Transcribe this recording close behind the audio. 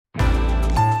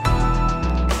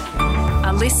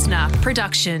listener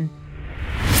production.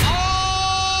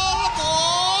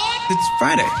 It's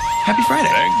Friday. Happy Friday.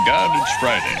 Thank God it's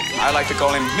Friday. I like to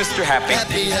call him Mr. Happy.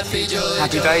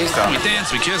 Happy days, though. We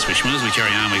dance, we kiss, we schmooze, we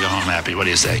carry on, we go home happy. What do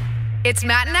you say? It's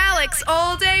Matt and Alex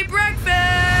All Day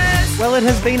Breakfast. Well, it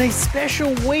has been a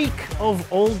special week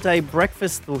of all-day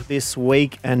breakfast this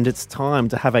week, and it's time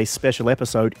to have a special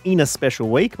episode in a special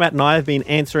week. Matt and I have been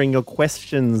answering your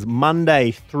questions Monday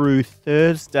through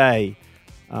Thursday.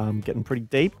 Getting pretty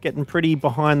deep, getting pretty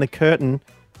behind the curtain.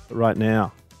 But right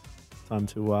now, time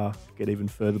to get even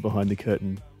further behind the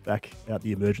curtain, back out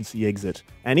the emergency exit,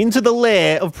 and into the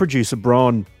lair of producer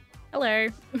Bron. Hello.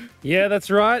 Yeah, that's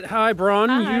right. Hi, Bron.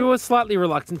 Hi. You were slightly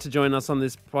reluctant to join us on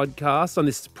this podcast,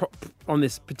 on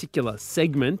this particular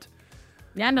segment.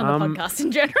 Yeah, and on the podcast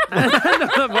in general. On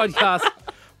the podcast.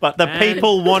 But the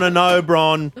people want to know,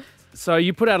 Bron. So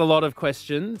you put out a lot of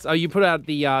questions. Oh, you put out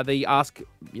the ask,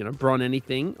 Bron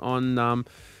anything on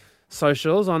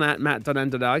socials on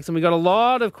 @matt.and.alex, and we got a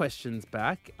lot of questions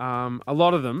back. A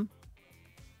lot of them,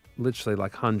 literally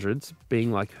like hundreds,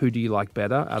 being like, who do you like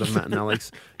better out of Matt and Alex?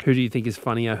 Who do you think is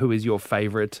funnier? Who is your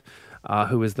favourite?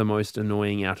 Who is the most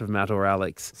annoying out of Matt or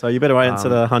Alex? So you better answer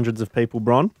the hundreds of people,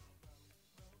 Bron.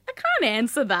 I can't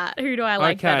answer that. Who do I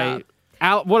like better?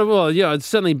 It's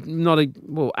certainly not a...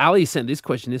 Well, Ali sent this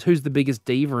question is, who's the biggest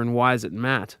diva and why is it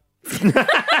Matt?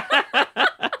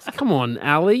 Come on,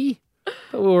 Ali.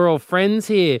 We're all friends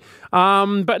here.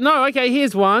 But no, okay,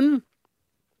 here's one.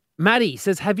 Maddie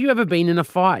says, have you ever been in a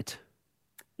fight?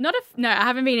 No, I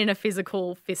haven't been in a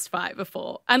physical fist fight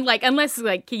before. And unless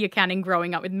you're counting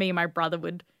growing up with me, my brother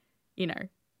would,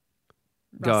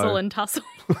 rustle and tussle.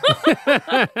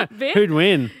 A bit. Who'd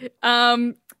win?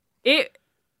 It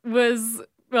was,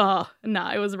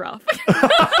 it was rough.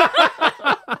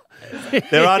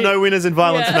 There are no winners in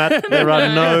violence, Matt. There are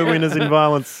no winners in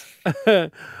violence.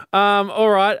 All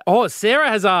right. Oh, Sarah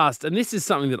has asked, and this is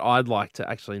something that I'd like to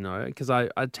actually know because I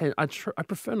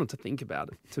prefer not to think about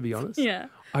it, to be honest. Yeah.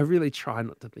 I really try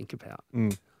not to think about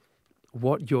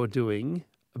what you're doing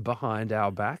behind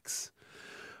our backs.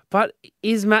 But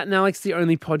is Matt and Alex the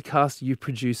only podcast you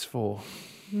produce for?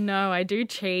 No, I do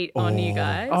cheat on you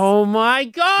guys. Oh, my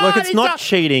God. Look, it's not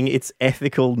cheating. It's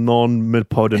ethical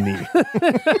non-mepodony.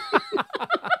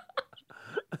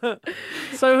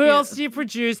 So who else do you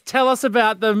produce? Tell us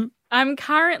about them. I'm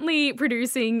currently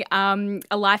producing A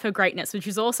Life of Greatness, which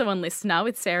is also on Listener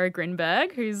with Sarah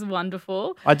Grinberg, who's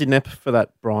wonderful. I did an ep for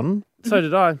that, Bron. So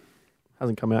did I.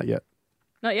 Hasn't come out yet.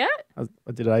 Not yet? I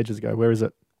did it ages ago. Where is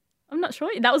it? I'm not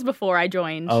sure. That was before I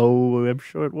joined. Oh, I'm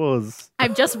sure it was.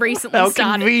 I've just recently How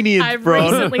started. convenient, I've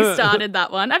Bron. recently started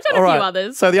that one. I've done All a right. few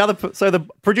others. So the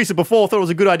producer before thought it was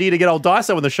a good idea to get old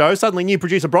Daiso on the show. Suddenly new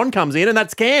producer Bron comes in and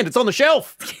that's canned. It's on the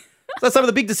shelf. So that's some of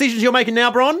the big decisions you're making now,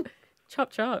 Bron.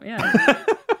 Chop, yeah.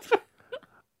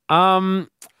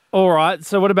 All right.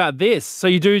 So what about this? So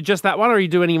you do just that one, or you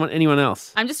do anyone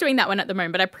else? I'm just doing that one at the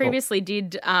moment, but I previously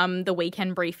did the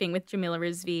weekend briefing with Jamila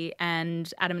Rizvi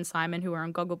and Adam and Simon, who are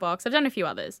on Gogglebox. I've done a few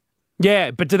others.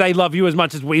 Yeah, but do they love you as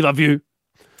much as we love you?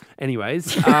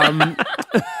 Anyways, That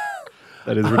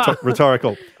is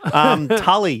rhetorical.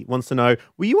 Tully wants to know,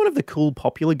 were you one of the cool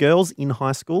popular girls in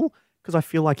high school? Because I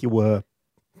feel like you were.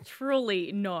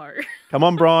 Truly, no. Come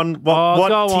on, Bron. What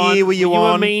go tier on. were you You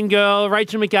on? a mean girl,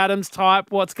 Rachel McAdams type.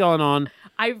 What's going on?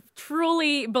 I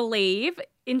truly believe,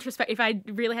 if I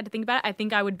really had to think about it, I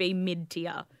think I would be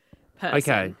mid-tier person.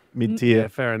 Okay. Mid-tier. Yeah,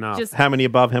 fair enough. Just- How many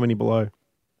above, how many below?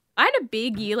 I had a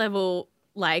big year level,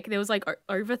 there was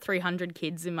over 300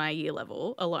 kids in my year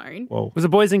level alone. Whoa. Was it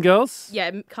boys and girls?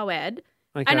 Yeah, co-ed.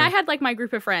 Okay. And I had my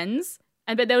group of friends,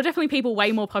 but there were definitely people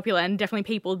way more popular and definitely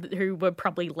people who were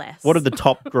probably less. What did the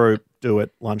top group do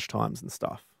at lunchtimes and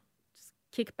stuff?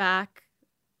 Kick back.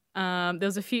 There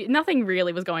was nothing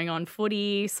really was going on.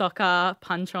 Footy, soccer,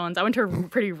 punch-ons. I went to a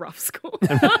pretty rough school.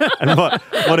 And what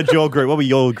were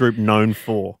your group known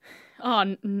for?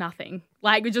 Oh, nothing.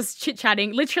 We're just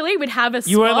chit-chatting. Literally, we'd have a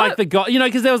spot. You weren't like the goth,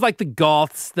 because there was the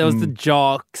goths, there was the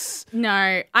jocks.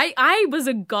 No, I was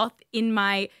a goth in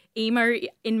my emo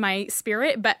in my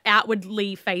spirit, but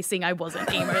outwardly facing, I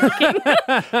wasn't emo looking.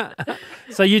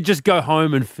 So you just go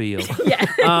home and feel. Yeah,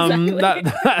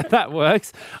 exactly. That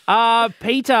works.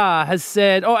 Peter has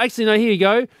said, actually, no, here you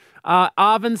go.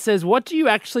 Arvin says, what do you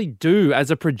actually do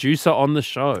as a producer on the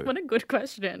show? What a good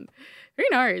question. Who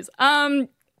knows?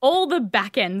 All the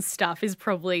back end stuff is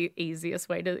probably easiest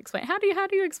way to explain. How do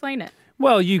you explain it?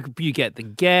 Well, you get the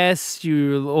guests,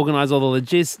 you organise all the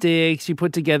logistics, you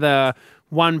put together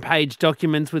one-page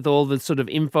documents with all the sort of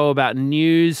info about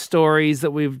news stories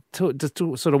that we've sort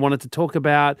of wanted to talk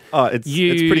about. Oh, it's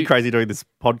pretty crazy doing this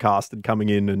podcast and coming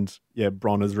in and,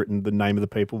 Bron has written the name of the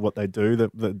people, what they do,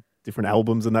 the different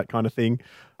albums and that kind of thing.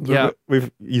 Yeah. We've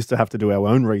used to have to do our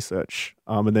own research.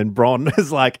 And then Bron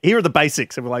is like, here are the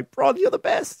basics. And we're like, Bron, you're the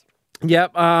best.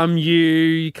 Yep.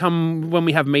 You come when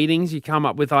we have meetings, you come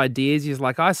up with ideas. You're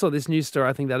like, I saw this news story.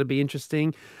 I think that'd be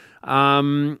interesting.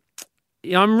 I'm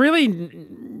really,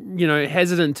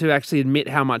 hesitant to actually admit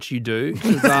how much you do.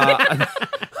 'Cause,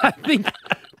 I think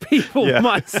people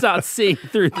might start seeing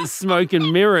through the smoke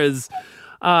and mirrors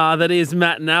that is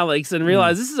Matt and Alex and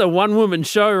realize this is a one-woman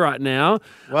show right now.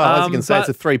 Well, as you can say, it's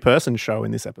a three-person show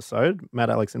in this episode. Matt,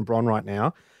 Alex and Bron right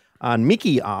now. And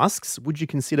Mickey asks, would you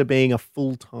consider being a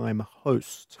full-time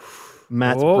host?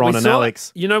 Matt, Bron and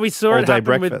Alex. We saw it happen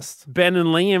breakfast. with Ben and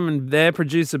Liam and their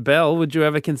producer Belle. Would you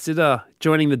ever consider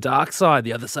joining the dark side,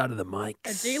 the other side of the mics?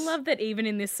 I do love that even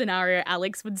in this scenario,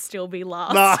 Alex would still be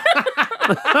last.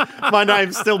 My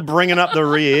name's still bringing up the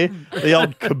rear, the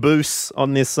old caboose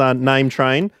on this name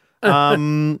train. What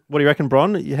do you reckon,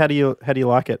 Bron? How do you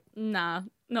like it? Nah,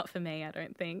 not for me, I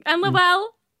don't think. And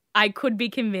well, I could be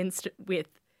convinced with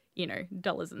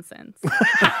dollars and cents.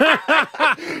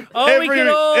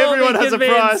 Everyone has a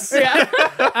price. Yeah.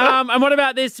 And what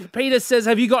about this? Peter says,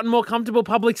 have you gotten more comfortable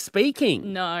public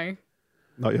speaking? No.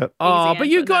 Not yet. Oh, but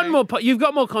you've answer, gotten you've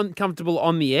got more comfortable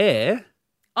on the air.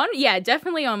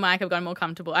 Definitely on mic I've gotten more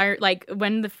comfortable. I like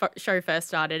when the show first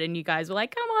started and you guys were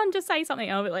like, come on, just say something.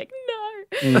 I'll be like,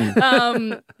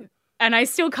 no. And I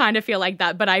still kind of feel like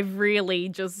that, but I've really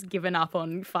just given up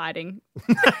on fighting.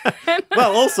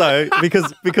 Well, also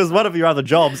because one of your other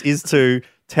jobs is to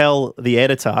tell the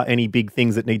editor any big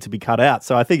things that need to be cut out.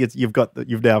 So I think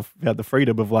you've now had the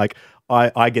freedom of like,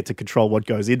 I get to control what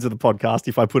goes into the podcast.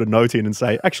 If I put a note in and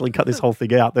say, actually cut this whole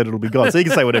thing out, then it'll be gone. So you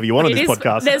can say whatever you want on this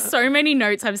podcast. There's so many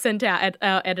notes I've sent out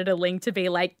our editor Link to be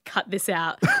like, cut this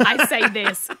out. I say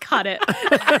this, cut it.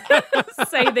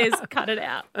 Say this, cut it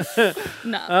out.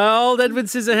 No. Old Edward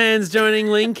Scissorhands joining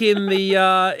Link in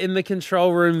the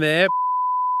control room there.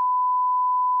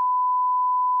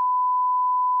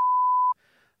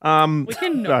 We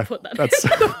cannot put that that's,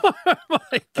 in. Oh my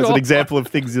that's God. an example of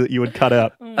things that you would cut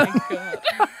out. Oh my God.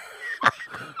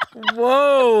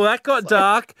 Whoa, that got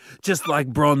dark. Just like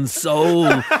Bron's soul.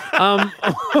 We're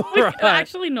right.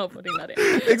 actually not putting that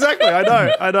in. Exactly, I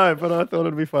know, but I thought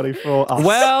it'd be funny for us.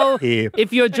 Well, here.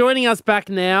 if you're joining us back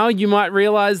now, you might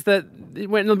realise that it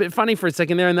went a little bit funny for a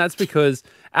second there, and that's because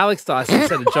Alex Dyson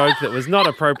said a joke that was not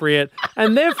appropriate,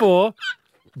 and therefore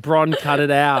Bron cut it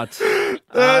out.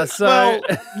 Well,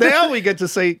 now we get to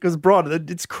see, because Bron,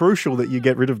 it's crucial that you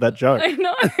get rid of that joke. I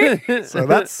know. So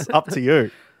that's up to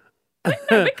you. No,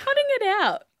 we're cutting it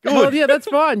out. Well, yeah, that's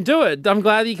fine. Do it. I'm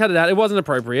glad that you cut it out. It wasn't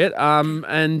appropriate.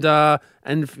 And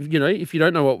if you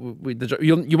don't know what the joke,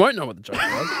 you won't know what the joke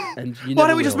was. And Why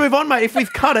don't we just move on, mate? If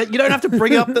we've cut it, you don't have to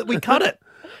bring up that we cut it.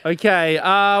 Okay,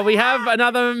 we have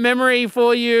another memory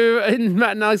for you in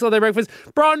Matt and Alex All Day Breakfast.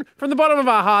 Bron, from the bottom of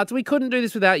our hearts, we couldn't do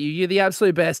this without you. You're the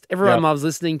absolute best. Everyone loves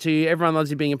listening to you. Everyone loves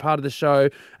you being a part of the show.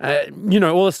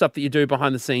 All the stuff that you do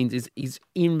behind the scenes is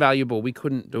invaluable. We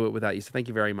couldn't do it without you. So thank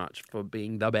you very much for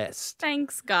being the best.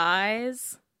 Thanks,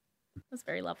 guys. That's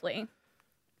very lovely.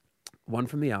 One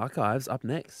from the archives up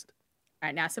next. All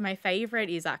right, now, so my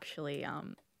favourite is actually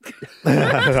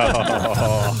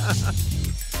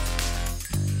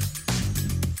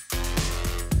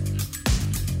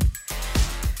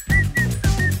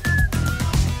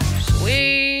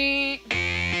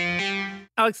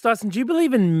Alex Dyson, do you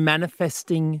believe in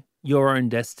manifesting your own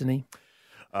destiny?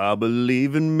 I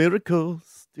believe in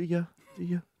miracles. Do ya? Do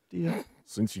ya? Do ya?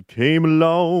 Since you came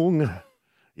along,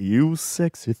 you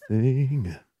sexy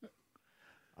thing.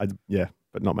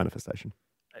 But not manifestation.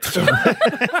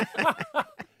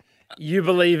 You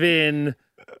believe in,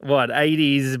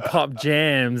 80s pop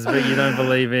jams, but you don't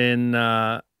believe in...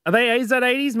 is that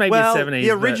 80s? Maybe 70s. The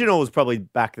original was probably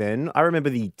back then. I remember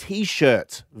the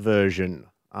T-shirt version,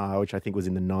 which I think was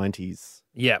in the 90s.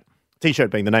 Yeah.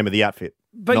 T-shirt being the name of the outfit.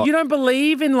 But you don't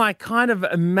believe in kind of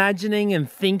imagining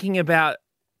and thinking about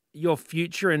your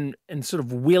future and sort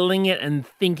of willing it and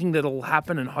thinking that it'll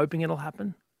happen and hoping it'll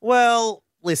happen? Well,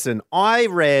 listen, I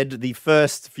read the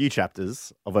first few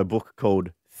chapters of a book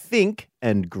called Think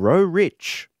and Grow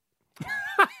Rich.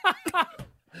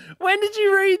 When did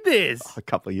you read this? A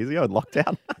couple of years ago in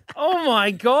lockdown. Oh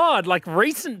my God,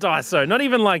 recent Daiso, not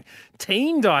even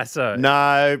teen Daiso.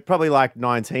 No, probably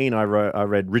 19. I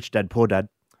read Rich Dad, Poor Dad,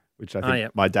 which I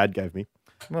think my dad gave me.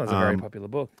 Well, it's a very popular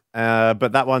book.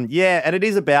 But that one, and it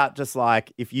is about just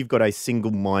if you've got a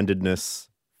single-mindedness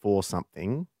for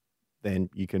something, then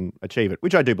you can achieve it,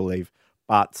 which I do believe.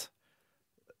 But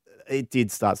it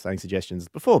did start saying suggestions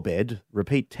before bed.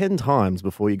 Repeat 10 times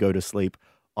before you go to sleep.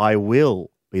 I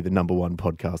will be the number one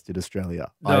podcast in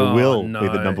Australia. I will be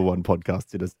the number one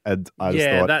podcast in and I just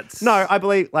thought, that's... no, I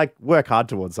believe work hard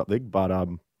towards something, but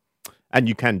and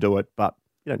you can do it, but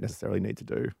you don't necessarily need to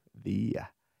do the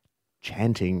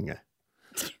chanting.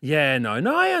 Yeah, no,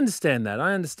 I understand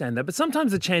that. But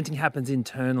sometimes the chanting happens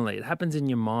internally. It happens in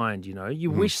your mind, you know.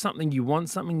 You wish something, you want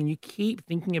something, and you keep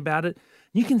thinking about it.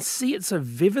 You can see it so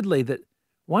vividly that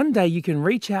one day you can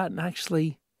reach out and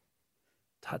actually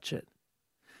touch it.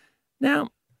 Now,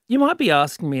 you might be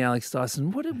asking me, Alex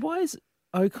Dyson, why is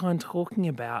Okine talking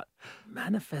about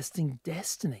manifesting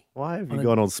destiny? Why have you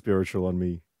gone all spiritual on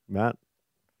me, Matt?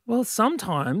 Well,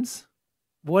 sometimes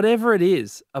whatever it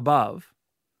is above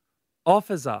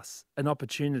offers us an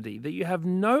opportunity that you have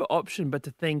no option but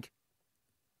to think,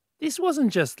 this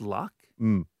wasn't just luck.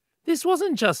 This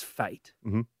wasn't just fate.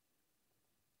 Mm-hmm.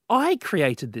 I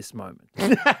created this moment.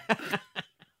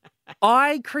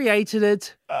 I created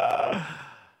it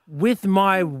with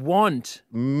my want,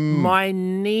 my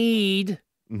need,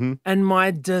 and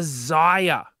my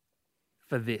desire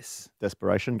for this.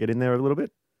 Desperation, get in there a little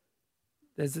bit.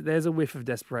 There's a whiff of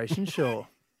desperation, sure.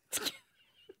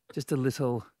 Just a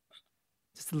little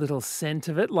scent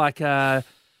of it, like a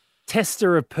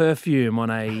tester of perfume on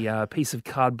a piece of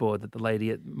cardboard that the lady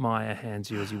at Maya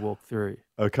hands you as you walk through.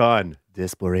 Okine,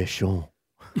 desperation.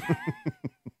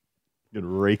 You'd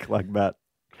reek like that.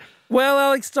 Well,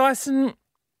 Alex Dyson,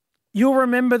 you'll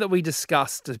remember that we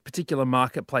discussed a particular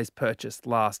marketplace purchase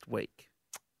last week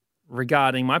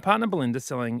regarding my partner Belinda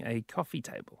selling a coffee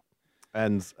table.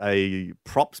 And a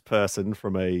props person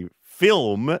from a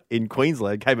film in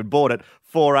Queensland came and bought it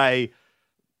for a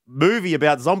movie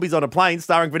about zombies on a plane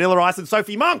starring Vanilla Ice and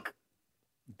Sophie Monk.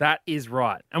 That is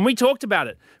right. And we talked about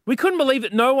it. We couldn't believe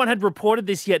that no one had reported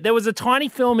this yet. There was a tiny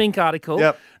Film Inc. article.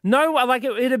 Yep.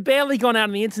 It had barely gone out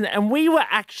on the internet, and we were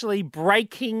actually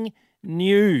breaking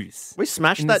news. We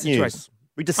smashed that news.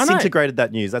 We disintegrated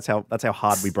that news. That's how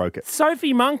hard we broke it.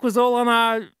 Sophie Monk was all on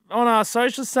our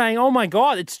socials saying, "Oh my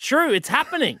God, it's true, it's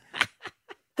happening."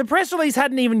 The press release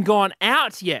hadn't even gone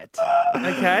out yet.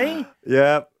 Okay.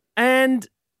 Yeah. And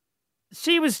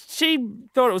she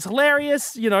thought it was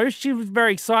hilarious. You know, she was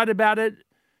very excited about it,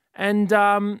 and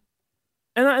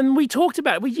we talked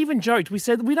about it. We even joked. We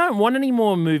said we don't want any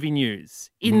more movie news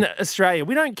in Australia.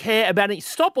 We don't care about it.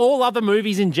 Stop all other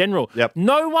movies in general. Yep.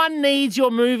 No one needs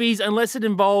your movies unless it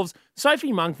involves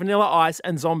Sophie Monk, Vanilla Ice,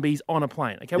 and zombies on a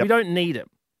plane. Okay, we don't need it.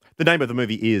 The name of the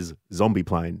movie is Zombie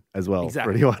Plane as well.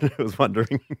 Exactly. For anyone who was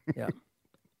wondering. Yeah.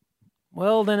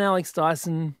 Well, then Alex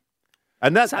Dyson.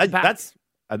 And that's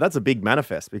a big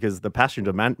manifest because the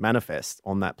passenger manifest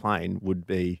on that plane would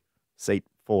be seat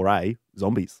 4A,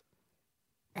 zombies.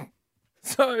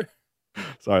 So.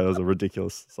 Sorry, that was a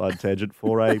ridiculous side tangent.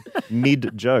 4A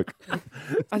mid-joke.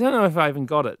 I don't know if I even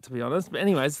got it, to be honest. But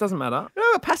anyways, it doesn't matter.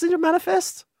 No, a passenger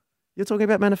manifest? You're talking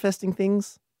about manifesting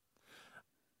things?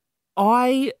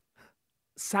 I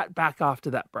sat back after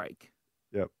that break.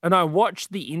 Yep. And I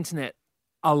watched the internet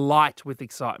alight with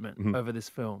excitement over this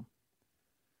film.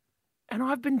 And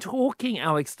I've been talking,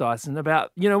 Alex Dyson,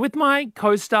 about, with my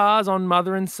co-stars on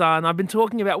Mother and Son, I've been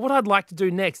talking about what I'd like to do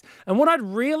next. And what I'd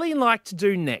really like to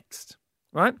do next,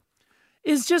 right,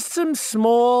 is just some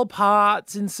small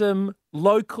parts in some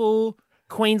local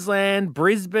Queensland,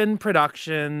 Brisbane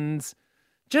productions,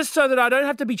 just so that I don't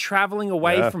have to be traveling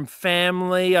away from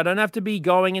family. I don't have to be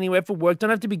going anywhere for work. Don't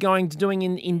have to be doing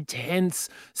intense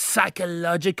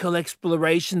psychological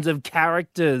explorations of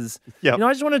characters. Yep.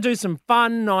 I just want to do some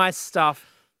fun, nice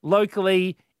stuff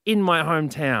locally in my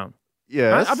hometown.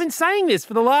 Yes. Right? I've been saying this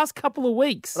for the last couple of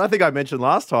weeks. And I think I mentioned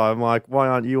last time, why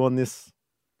aren't you on this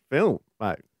film,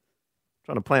 mate?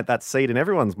 Trying to plant that seed in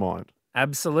everyone's mind.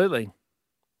 Absolutely.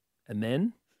 And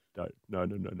then? No. No,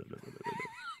 don't do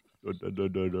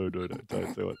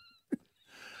it.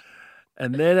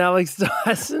 And then, Alex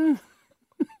Dyson.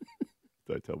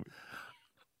 Don't tell me.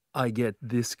 I get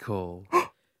this call.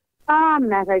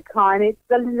 Matt Okine, it's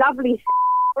the lovely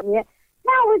here.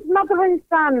 How is Mother and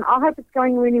Son? I hope it's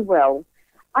going really well.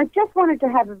 I just wanted to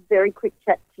have a very quick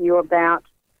chat to you about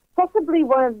possibly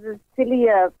one of the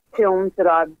sillier films that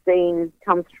I've seen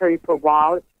come through for a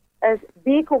while. It's a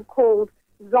vehicle called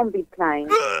Zombie Plane,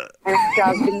 and it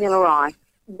stars Vanilla Ice.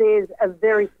 There's a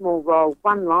very small role,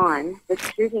 one line, that's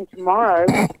shooting tomorrow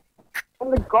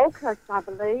on the Gold Coast, I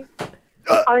believe.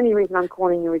 The only reason I'm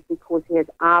calling you is because he has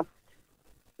asked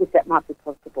if that might be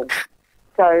possible.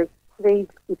 So please,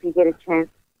 if you get a chance,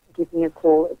 give me a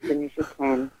call as soon as you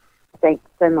can. Thanks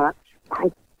so much.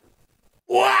 Bye.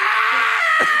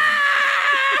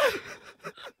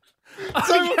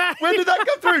 So when did that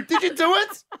come through? Did you do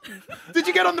it? Did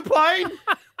you get on the plane?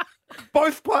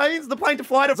 Both planes? The plane to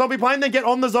fly to zombie plane, then get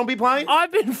on the zombie plane?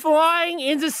 I've been flying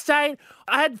interstate.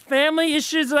 I had family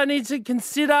issues that I need to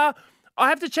consider. I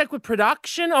have to check with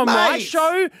production on my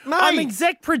show. I'm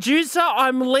exec producer.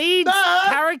 I'm lead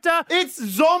character. It's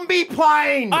zombie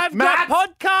plane. I've got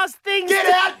podcast things.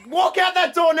 Get out. Walk out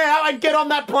that door now and get on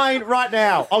that plane right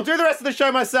now. I'll do the rest of the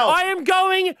show myself. I am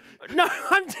going. No,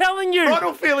 I'm telling you. Ron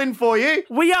will fill in for you.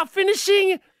 We are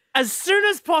finishing as soon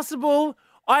as possible.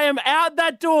 I am out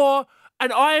that door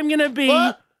and I am going to be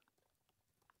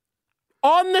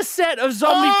on the set of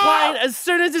Zombie Plane as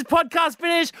soon as this podcast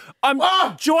finishes.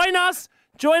 Join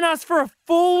us for a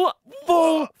full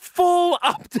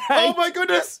update. Oh my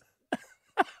goodness.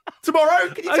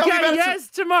 Tomorrow? Can you tell me about yes,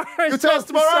 tomorrow. You'll tell us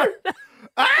tomorrow?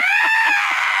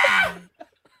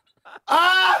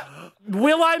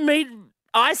 Will I meet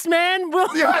Iceman?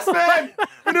 The Iceman!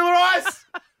 Vanilla Ice!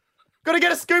 Got to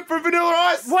get a scoop for Vanilla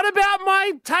Ice. What about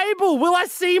my table? Will I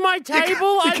see my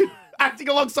table? Acting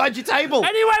alongside your table.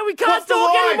 Anyway, we can't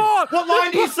talk anymore. What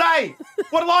line do you say?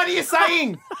 What line are you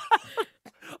saying?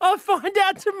 I'll find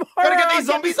out tomorrow. Got to get these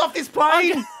zombies off this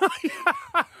plane.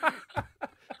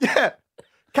 Yeah.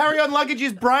 Carry on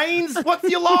luggage's brains. What's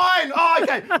your line? Oh,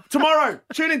 okay. Tomorrow.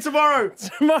 Tune in tomorrow.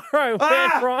 Tomorrow.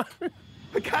 Right.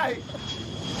 Okay.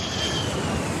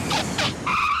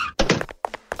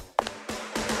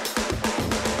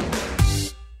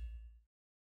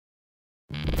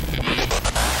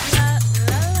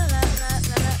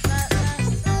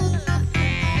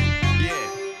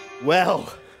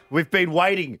 Well, we've been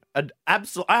waiting. I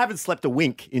haven't slept a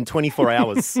wink in 24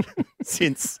 hours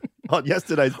since on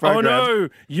yesterday's program. Oh, no.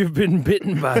 You've been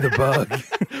bitten by the bug.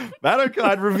 Matt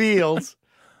O'Kine reveals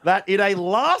that in a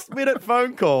last-minute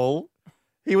phone call,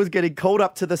 he was getting called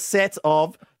up to the set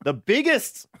of the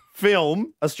biggest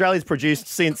film Australia's produced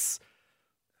since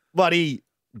bloody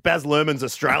Baz Luhrmann's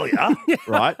Australia,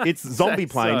 right? It's Zombie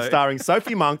Plane, starring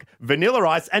Sophie Monk, Vanilla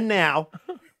Ice, and now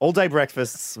All Day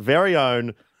Breakfast's very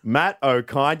own Matt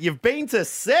O'Kine. You've been to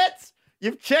set.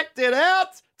 You've checked it out.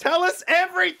 Tell us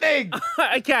everything.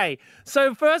 Okay.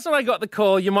 So first when I got the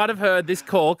call, you might have heard this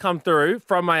call come through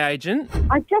from my agent.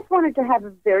 I just wanted to have a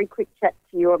very quick chat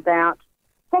to you about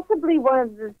possibly one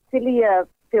of the sillier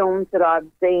films that I've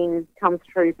seen come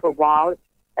through for a while.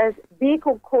 A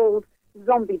vehicle called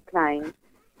Zombie Plane,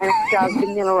 and it stars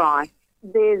Vanilla Ice.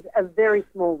 There's a very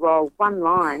small role, one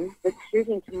line, that's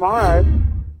shooting tomorrow.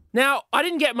 Now, I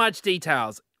didn't get much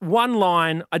details. One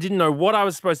line, I didn't know what I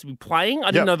was supposed to be playing.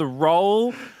 I didn't know the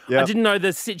role. I didn't know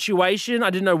the situation. I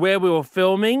didn't know where we were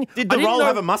filming. Did the role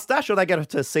have a mustache or they get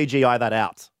to CGI that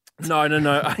out? No.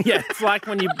 Yeah, it's like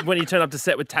when you turn up to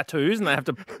set with tattoos and they have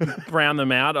to brown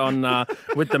them out on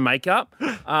with the makeup.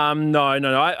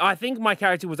 No. I think my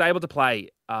character was able to play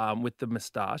with the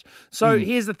moustache. So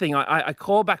here's the thing. I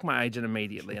call back my agent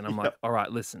immediately and I'm like, all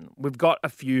right, listen, we've got a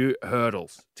few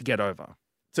hurdles to get over.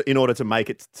 In order to make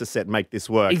it to set, make this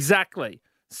work. Exactly.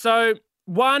 So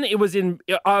one, I was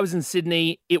in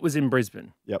Sydney. It was in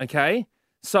Brisbane. Yep. Okay.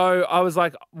 So I was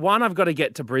like, one, I've got to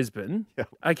get to Brisbane. Yep.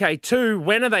 Okay. Two,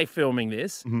 when are they filming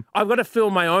this? Mm-hmm. I've got to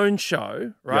film my own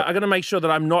show, right? Yep. I've got to make sure that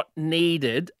I'm not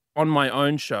needed on my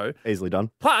own show. Easily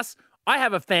done. Plus, I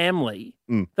have a family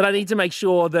that I need to make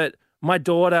sure that my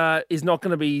daughter is not going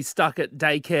to be stuck at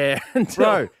daycare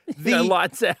until the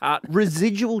lights out.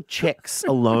 Residual checks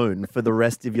alone for the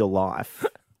rest of your life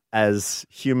as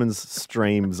humans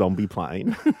stream Zombie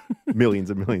Plane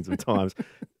millions and millions of times.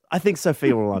 I think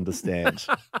Sophia will understand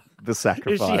the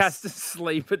sacrifice. If she has to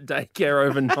sleep at daycare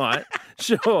overnight,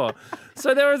 sure.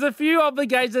 So there was a few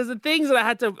obligations. There's the things that I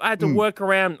had to work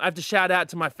around. I have to shout out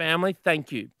to my family.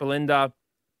 Thank you, Belinda,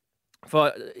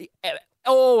 for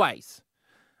always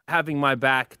having my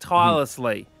back,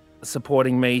 tirelessly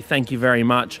supporting me. Thank you very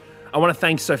much. I want to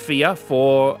thank Sophia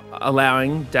for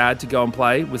allowing Dad to go and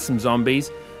play with some zombies.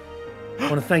 I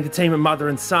want to thank the team at Mother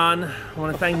and Son. I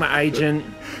want to thank my agent.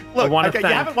 Look, you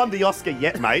haven't won the Oscar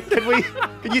yet, mate.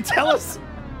 Can you tell us?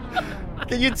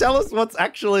 Can you tell us what's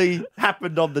actually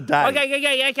happened on the day?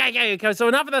 Okay. So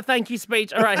enough of the thank you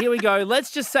speech. All right, here we go.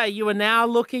 Let's just say you are now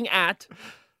looking at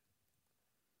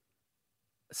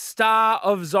star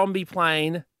of Zombie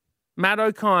Plane, Matt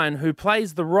O'Kine, who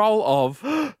plays the role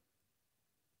of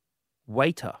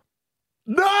waiter.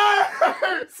 No!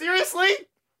 Seriously?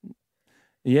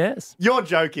 Yes. You're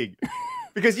joking.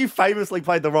 Because you famously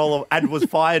played the role of and was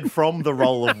fired from the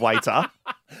role of waiter.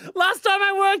 Last time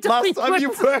I worked Last time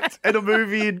you worked in a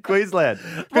movie in Queensland.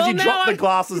 Because you dropped the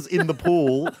glasses in the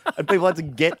pool and people had to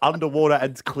get underwater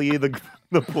and clear the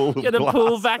pool of Get a glass.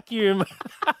 pool vacuum.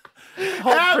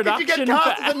 How did you get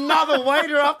cast as another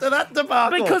waiter after that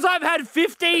debacle? Because I've had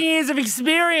 15 years of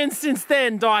experience since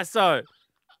then, Daiso.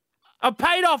 I've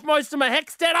paid off most of my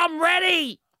HECS debt. I'm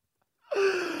ready.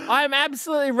 I am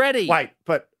absolutely ready. Wait,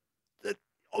 but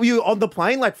were you on the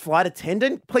plane, like flight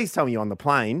attendant? Please tell me you're on the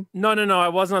plane. No, I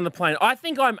wasn't on the plane. I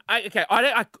think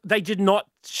they did not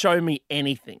show me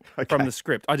anything from the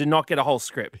script. I did not get a whole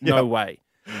script. No way.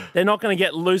 They're not going to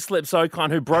get Loose Lips Ocon,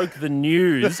 who broke the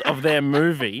news of their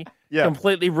movie,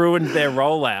 completely ruined their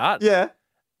rollout. Yeah.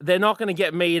 They're not going to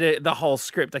get me the whole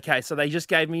script. Okay, so they just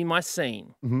gave me my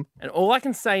scene. Mm-hmm. And all I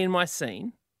can say in my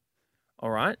scene,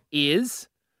 all right, is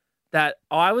that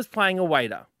I was playing a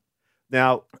waiter.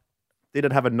 Now, did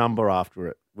it have a number after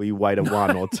it? Were you waiter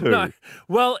 1 or 2? No.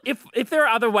 Well, if there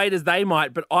are other waiters, they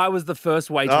might, but I was the first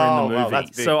waiter in the movie. Wow,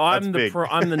 that's big. So I'm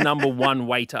the number 1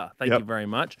 waiter. Thank you very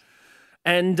much.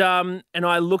 And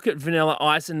I look at Vanilla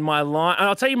Ice and my line, and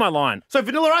I'll tell you my line. So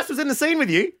Vanilla Ice was in the scene with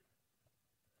you?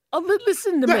 Oh,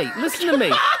 listen to me. Listen to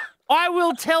me. I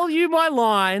will tell you my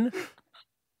line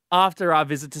after our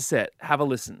visit to set. Have a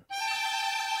listen.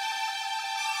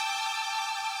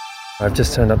 I've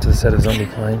just turned up to the set of Zombie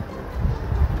Plane.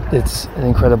 It's an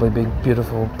incredibly big,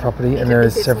 beautiful property, and there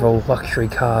is several luxury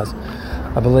cars.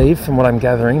 I believe, from what I'm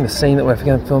gathering, the scene that we're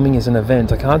filming is an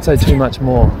event. I can't say too much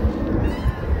more.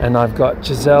 And I've got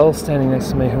Giselle standing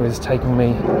next to me who is taking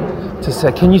me to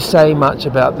set. Can you say much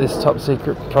about this top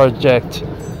secret project,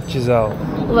 Giselle?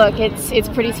 Look, it's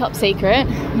pretty top secret.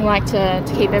 We like to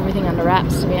keep everything under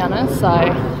wraps, to be honest, so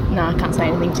no, I can't say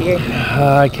anything to you.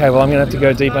 Okay, well, I'm going to have to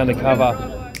go deep undercover.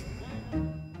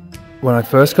 When I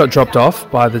first got dropped off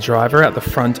by the driver at the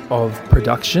front of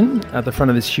production, at the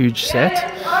front of this huge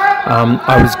set,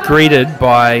 I was greeted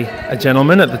by a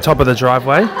gentleman at the top of the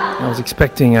driveway. I was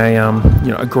expecting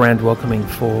a grand welcoming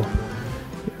for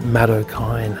Matt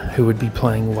O'Kine, who would be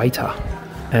playing waiter.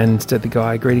 And instead, the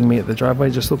guy greeting me at the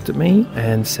driveway just looked at me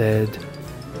and said,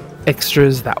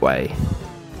 "Extras that way."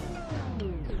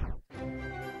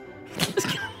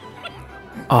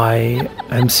 I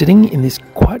am sitting in this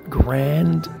quite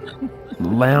grand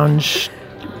lounge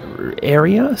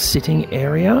area, sitting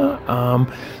area,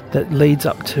 that leads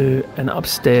up to an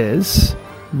upstairs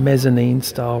mezzanine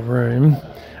style room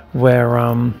where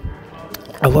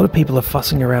a lot of people are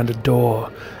fussing around a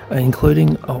door,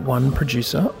 including one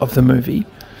producer of the movie.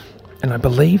 And I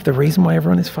believe the reason why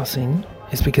everyone is fussing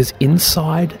is because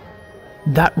inside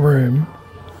that room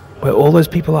where all those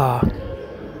people are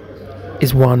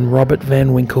is one Robert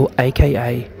Van Winkle,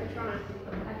 aka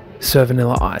Sir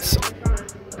Vanilla Ice.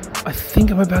 I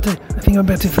think I'm about to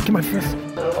get my first.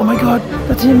 Oh my god,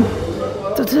 that's him!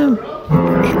 That's him!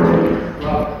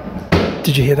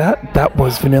 Did you hear that? That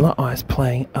was Vanilla Ice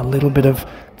playing a little bit of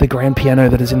the grand piano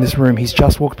that is in this room. He's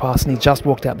just walked past and he just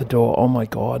walked out the door. Oh my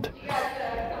god.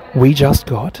 We just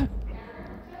got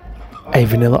a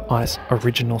Vanilla Ice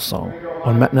original song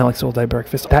on Matt and Alex All Day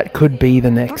Breakfast. That could be the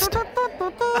next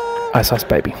Ice Ice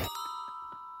Baby.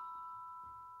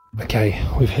 Okay,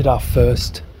 we've hit our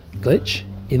first glitch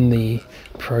in the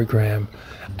program.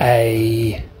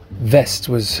 A vest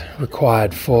was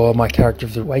required for my character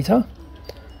of the waiter.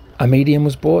 A medium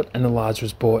was bought and a large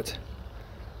was bought.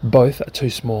 Both are too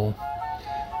small.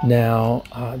 Now,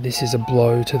 this is a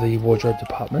blow to the wardrobe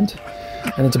department,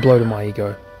 and it's a blow to my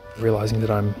ego, realising that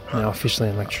I'm now officially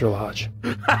an extra large.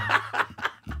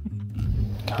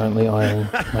 Currently ironing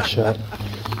my shirt,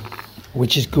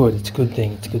 which is good. It's a good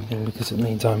thing. It's a good thing because it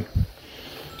means I'm,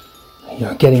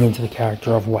 getting into the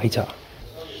character of waiter.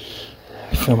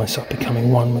 I feel myself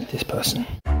becoming one with this person.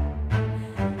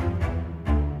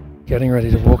 Getting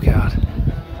ready to walk out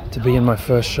to be in my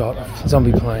first shot of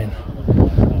Zombie Plane.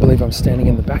 I believe I'm standing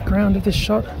in the background of this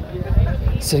shot,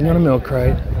 sitting on a milk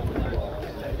crate,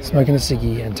 smoking a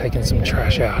ciggy and taking some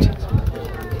trash out.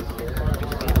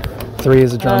 3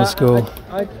 years of drama school,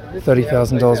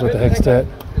 $30,000 worth of HECS debt.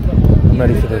 I'm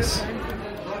ready for this.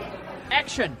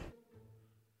 Action!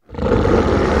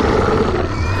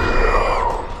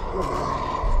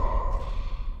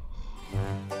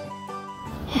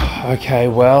 Okay,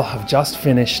 well, I've just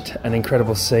finished an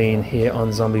incredible scene here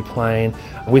on Zombie Plane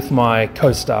with my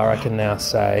co-star, I can now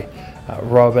say.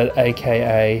 Robert,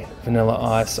 a.k.a. Vanilla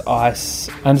Ice. Ice,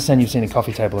 I understand you've seen a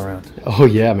coffee table around. Oh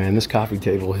yeah, man, this coffee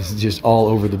table is just all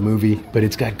over the movie, but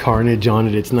it's got carnage on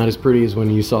it. It's not as pretty as when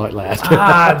you saw it last.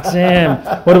 Damn.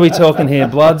 What are we talking here?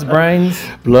 Bloods, brains?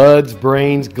 Bloods,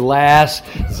 brains, glass,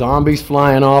 zombies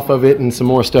flying off of it, and some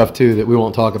more stuff too that we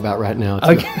won't talk about right now.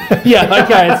 Okay. Yeah,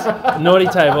 okay, it's a naughty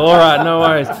table. All right, no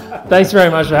worries. Thanks very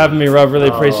much for having me, Rob. Really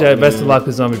appreciate it. Best of luck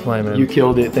with Zombie Plane, man. You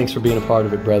killed it. Thanks for being a part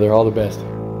of it, brother. All the best.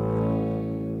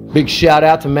 Big shout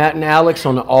out to Matt and Alex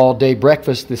on the All Day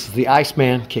Breakfast. This is the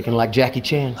Iceman, kicking like Jackie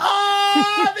Chan.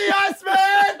 Oh, the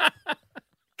Iceman!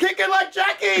 Kicking like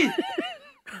Jackie!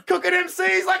 Cooking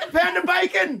MCs like a pound of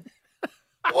bacon!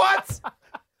 What?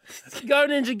 Go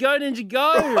Ninja, go Ninja,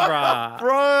 go, bruh.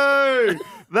 Bro,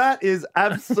 that is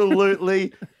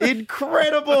absolutely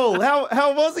incredible.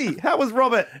 How was he? How was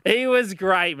Robert? He was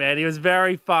great, man. He was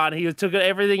very fun. He took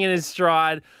everything in his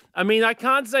stride. I mean, I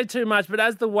can't say too much, but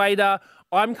as the waiter,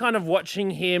 I'm kind of watching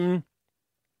him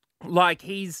like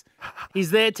he's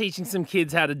there teaching some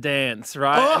kids how to dance,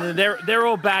 right? Oh. And they're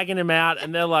all bagging him out,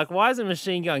 and they're like, "Why isn't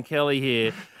Machine Gun Kelly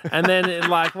here?" And then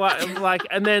like what? Like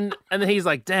and then he's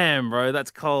like, "Damn, bro,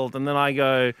 that's cold." And then I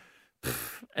go,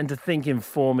 "Pff," and to think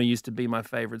Informer used to be my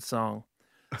favorite song.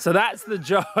 So that's the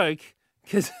joke,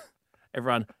 because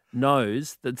everyone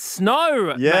knows that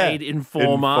Snow made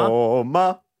Informer.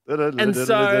 And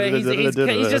so he's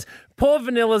just poor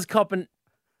Vanilla's copping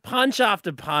punch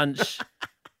after punch,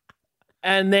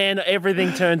 and then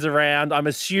everything turns around, I'm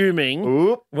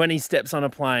assuming, when he steps on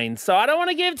a plane. So I don't want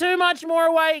to give too much more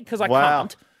away because I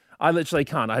can't. I literally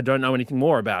can't. I don't know anything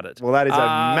more about it. Well, that is a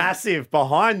massive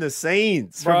behind the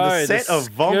scenes from the set of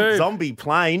Zombie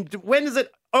Plane. When is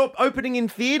it opening in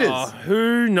theatres? Oh,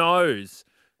 who knows?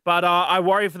 But I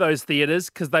worry for those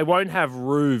theatres because they won't have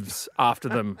roofs after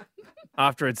them.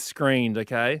 After it's screened,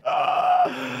 okay?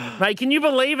 Mate, can you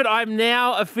believe it? I am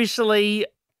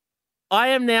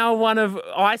now one of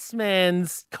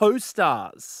Iceman's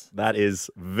co-stars. That is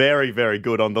very, very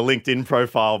good on the LinkedIn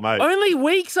profile, mate. Only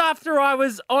weeks after I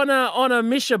was on a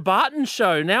Misha Barton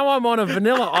show. Now I'm on a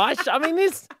Vanilla Ice. I mean,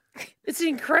 it's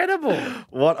incredible.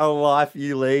 What a life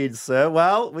you lead, sir.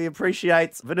 Well, we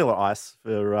appreciate Vanilla Ice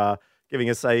for giving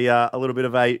us a little bit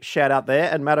of a shout out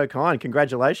there. And Matt O'Kine,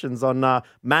 congratulations on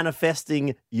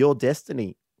manifesting your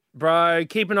destiny. Bro,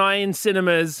 keep an eye in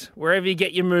cinemas, wherever you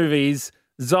get your movies.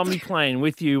 Zombie Plane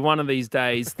with you one of these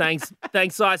days. Thanks,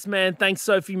 Iceman. Thanks,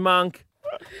 Sophie Monk.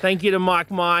 Thank you to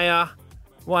Mike Meyer,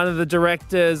 one of the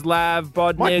directors, Lav,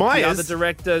 Bodnick, the other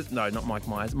directors. No, not Mike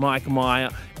Myers, Mike Meyer.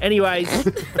 Anyways,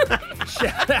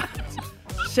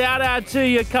 shout out to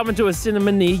you, coming to a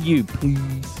cinema near you,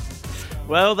 please.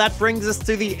 Well, that brings us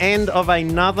to the end of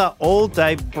another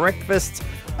all-day breakfast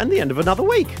and the end of another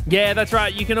week. Yeah, that's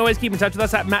right. You can always keep in touch with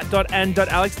us at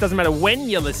matt.and.alex. Doesn't matter when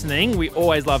you're listening. We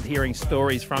always love hearing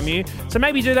stories from you. So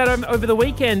maybe do that over the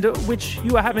weekend, which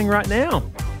you are having right now.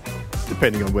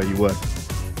 Depending on where you work.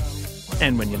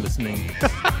 And when you're listening.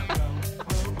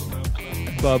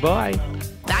 Bye-bye.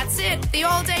 That's it. The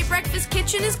all-day breakfast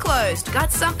kitchen is closed.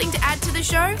 Got something to add to the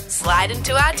show? Slide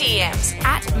into our DMs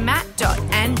at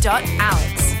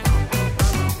matt.and.alex.